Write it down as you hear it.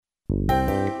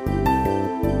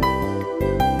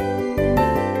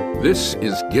This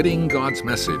is Getting God's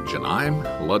Message, and I'm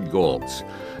Lud Goltz.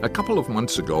 A couple of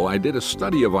months ago, I did a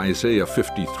study of Isaiah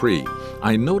 53.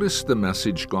 I noticed the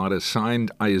message God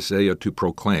assigned Isaiah to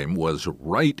proclaim was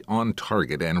right on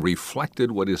target and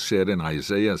reflected what is said in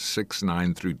Isaiah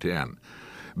 6:9 through 10.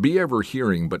 Be ever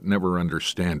hearing, but never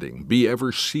understanding. Be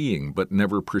ever seeing, but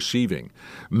never perceiving.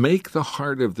 Make the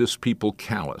heart of this people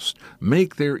calloused.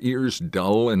 Make their ears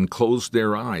dull and close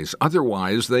their eyes.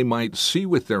 Otherwise they might see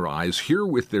with their eyes, hear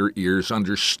with their ears,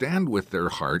 understand with their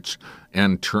hearts,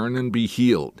 and turn and be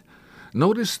healed.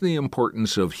 Notice the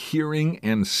importance of hearing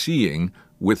and seeing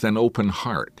with an open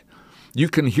heart. You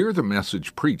can hear the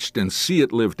message preached and see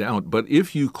it lived out, but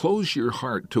if you close your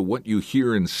heart to what you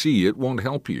hear and see, it won't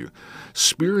help you.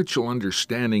 Spiritual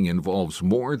understanding involves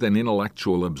more than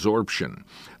intellectual absorption.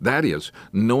 That is,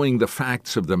 knowing the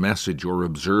facts of the message or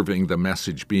observing the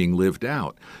message being lived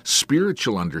out.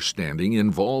 Spiritual understanding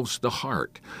involves the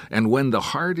heart, and when the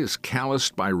heart is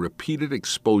calloused by repeated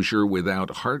exposure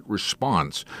without heart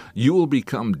response, you will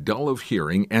become dull of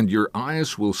hearing and your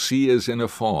eyes will see as in a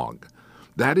fog.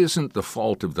 That isn't the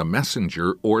fault of the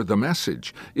messenger or the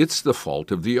message. It's the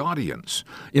fault of the audience.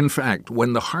 In fact,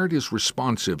 when the heart is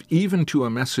responsive even to a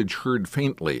message heard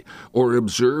faintly or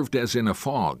observed as in a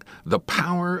fog, the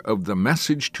power of the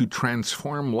message to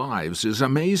transform lives is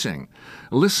amazing.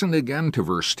 Listen again to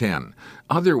verse 10.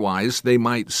 Otherwise, they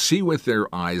might see with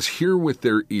their eyes, hear with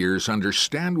their ears,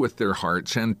 understand with their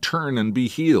hearts, and turn and be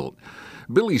healed.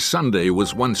 Billy Sunday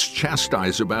was once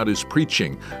chastised about his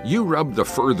preaching. You rub the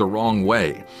fur the wrong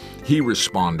way. He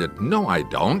responded, "No, I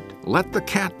don't. Let the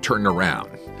cat turn around."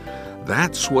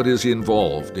 That's what is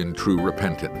involved in true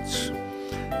repentance.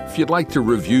 If you'd like to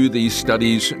review these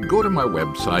studies, go to my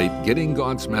website,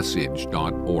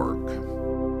 gettinggodsmessage.org.